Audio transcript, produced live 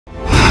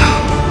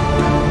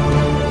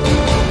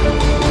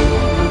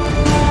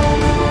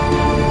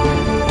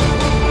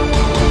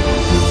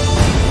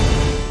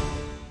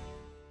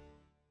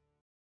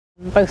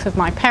Both of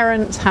my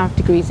parents have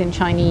degrees in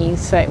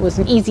Chinese, so it was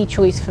an easy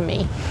choice for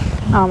me.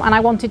 And I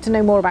wanted to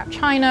know more about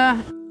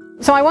China.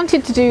 So I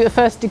wanted to do a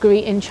first degree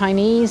in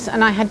Chinese,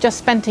 and I had just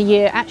spent a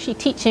year actually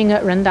teaching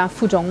at Renda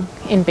Fuzhong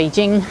in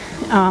Beijing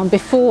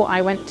before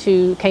I went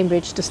to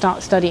Cambridge to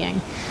start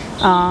studying.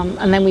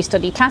 And then we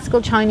studied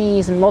classical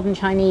Chinese and modern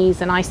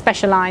Chinese, and I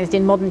specialised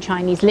in modern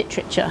Chinese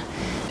literature.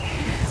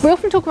 We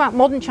often talk about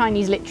modern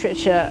Chinese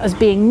literature as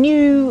being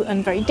new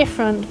and very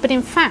different, but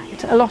in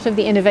fact a lot of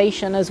the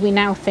innovation, as we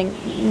now think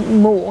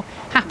more,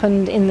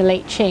 happened in the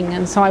late Qing,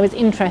 and so I was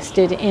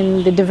interested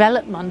in the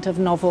development of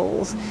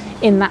novels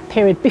in that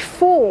period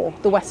before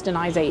the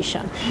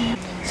Westernization.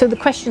 So the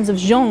questions of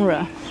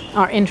genre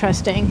are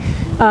interesting.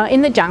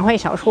 In the Jianghui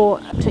小说,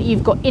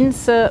 you've got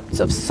inserts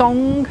of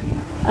song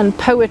and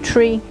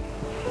poetry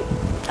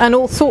and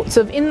all sorts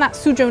of, in that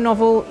Suzhou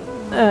novel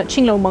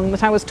Qinglou Meng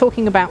that I was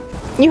talking about,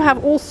 you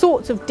have all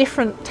sorts of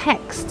different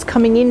texts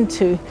coming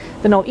into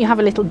the novel. You have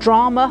a little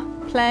drama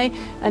play,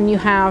 and you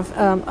have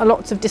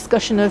lots of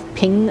discussion of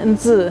ping and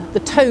zi, the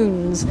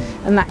tones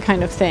and that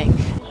kind of thing.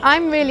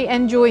 I'm really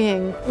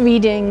enjoying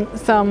reading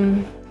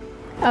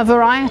a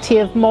variety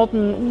of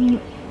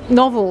modern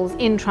novels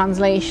in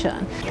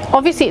translation.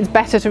 Obviously it's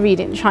better to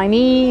read in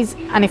Chinese,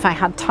 and if I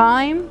had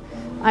time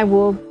I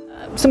will.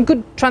 Some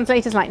good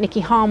translators like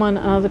Nikki Harman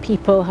and other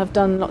people have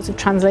done lots of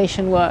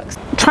translation works.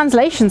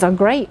 Translations are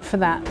great for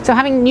that. So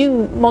having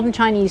new modern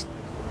Chinese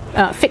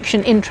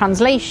fiction in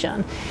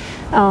translation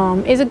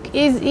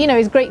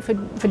is great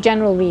for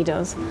general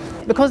readers,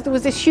 because there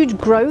was this huge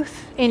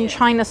growth in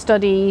China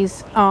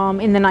studies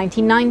in the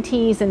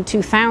 1990s and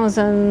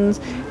 2000s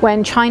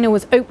when China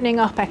was opening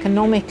up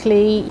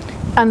economically,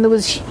 and there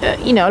was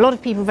a lot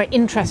of people very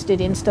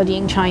interested in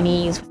studying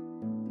Chinese.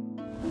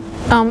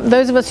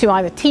 Those of us who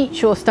either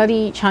teach or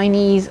study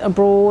Chinese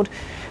abroad,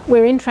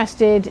 we're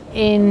interested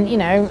in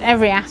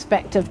every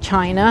aspect of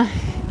China,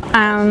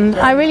 and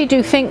I really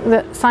do think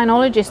that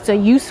sinologists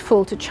are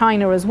useful to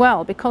China as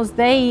well, because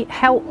they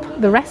help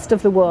the rest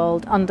of the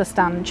world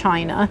understand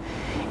China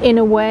in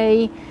a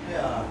way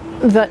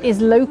that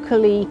is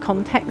locally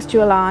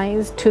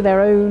contextualized to their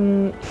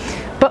own,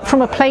 but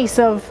from a place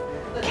of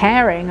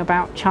caring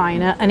about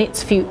China and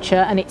its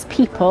future and its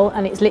people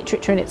and its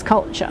literature and its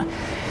culture.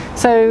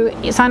 So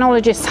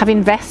sinologists have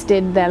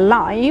invested their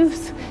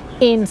lives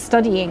in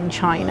studying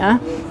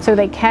China, so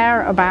they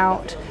care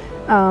about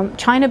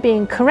China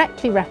being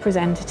correctly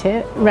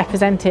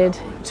represented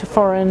to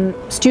foreign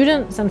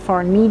students and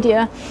foreign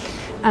media,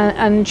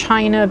 and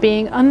China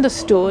being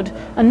understood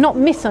and not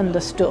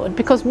misunderstood,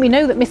 because we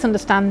know that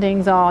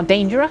misunderstandings are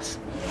dangerous.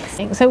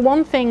 So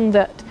one thing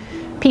that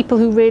people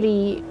who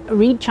really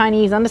read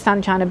Chinese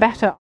understand China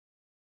better